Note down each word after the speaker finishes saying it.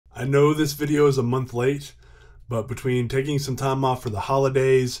I know this video is a month late, but between taking some time off for the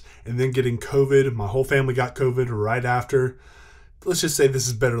holidays and then getting COVID, my whole family got COVID right after. Let's just say this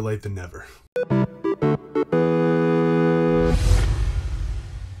is better late than never.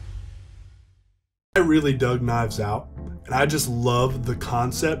 I really dug Knives Out, and I just love the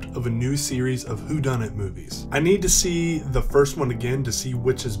concept of a new series of whodunit movies. I need to see the first one again to see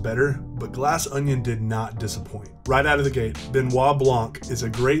which is better, but Glass Onion did not disappoint. Right out of the gate, Benoit Blanc is a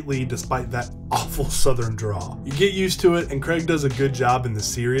great lead despite that awful southern drawl. You get used to it, and Craig does a good job in the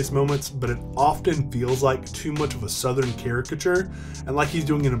serious moments, but it often feels like too much of a southern caricature and like he's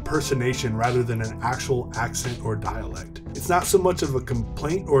doing an impersonation rather than an actual accent or dialect. It's not so much of a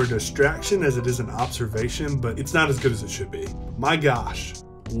complaint or a distraction as it is an observation, but it's not as good as it should be. My gosh,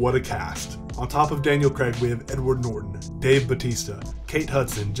 what a cast. On top of Daniel Craig, we have Edward Norton, Dave Bautista, Kate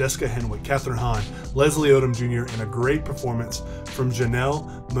Hudson, Jessica Henwick, Kathryn Hahn, Leslie Odom Jr., and a great performance from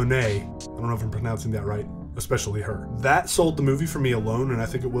Janelle Monáe. I don't know if I'm pronouncing that right, especially her. That sold the movie for me alone, and I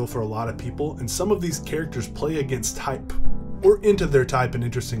think it will for a lot of people, and some of these characters play against type, or into their type in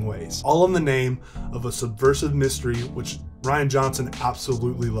interesting ways, all in the name of a subversive mystery which Rian Johnson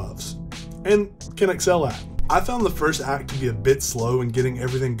absolutely loves, and can excel at. I found the first act to be a bit slow in getting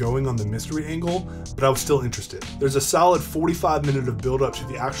everything going on the mystery angle, but I was still interested. There's a solid 45 minutes of build up to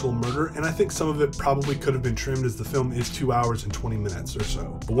the actual murder, and I think some of it probably could have been trimmed as the film is 2 hours and 20 minutes or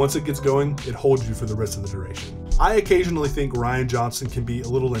so. But once it gets going, it holds you for the rest of the duration. I occasionally think Rian Johnson can be a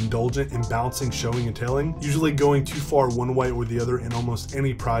little indulgent in balancing showing and telling, usually going too far one way or the other in almost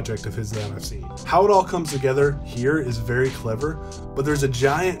any project of his that I've seen. How it all comes together here is very clever, but there's a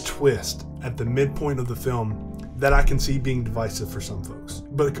giant twist at the midpoint of the film that I can see being divisive for some folks.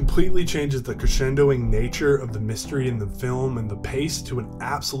 But it completely changes the crescendoing nature of the mystery in the film and the pace to an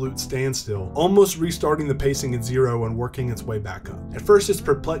absolute standstill, almost restarting the pacing at zero and working its way back up. At first it's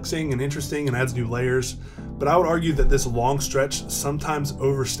perplexing and interesting and adds new layers, but I would argue that this long stretch sometimes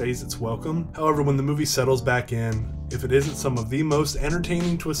overstays its welcome. However, when the movie settles back in, if it isn't some of the most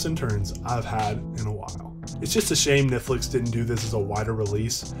entertaining twists and turns I've had in a while. It's just a shame Netflix didn't do this as a wider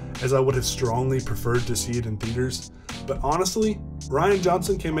release, as I would have strongly preferred to see it in theaters. But honestly, Rian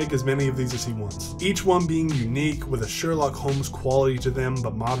Johnson can make as many of these as he wants, each one being unique with a Sherlock Holmes quality to them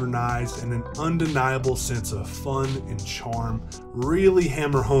but modernized, and an undeniable sense of fun and charm really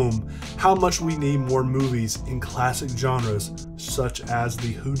hammer home how much we need more movies in classic genres such as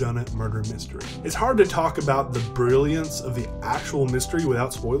the whodunit murder mystery. It's hard to talk about the brilliance of the actual mystery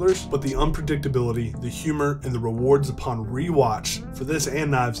without spoilers, but the unpredictability, the humor, and the rewards upon rewatch for this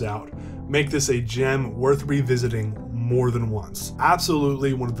and Knives Out make this a gem worth revisiting more than once.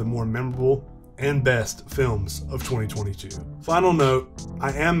 Absolutely one of the more memorable and best films of 2022. Final note,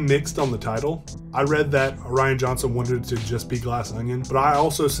 I am mixed on the title. I read that Rian Johnson wanted it to just be Glass Onion, but I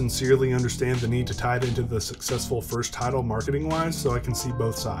also sincerely understand the need to tie it into the successful first title marketing-wise, so I can see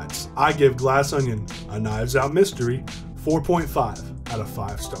both sides. I give Glass Onion, a Knives Out mystery, 4.5 out of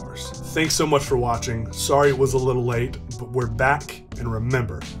 5 stars. Thanks so much for watching. Sorry it was a little late, but we're back, and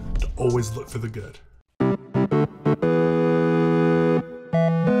remember to always look for the good.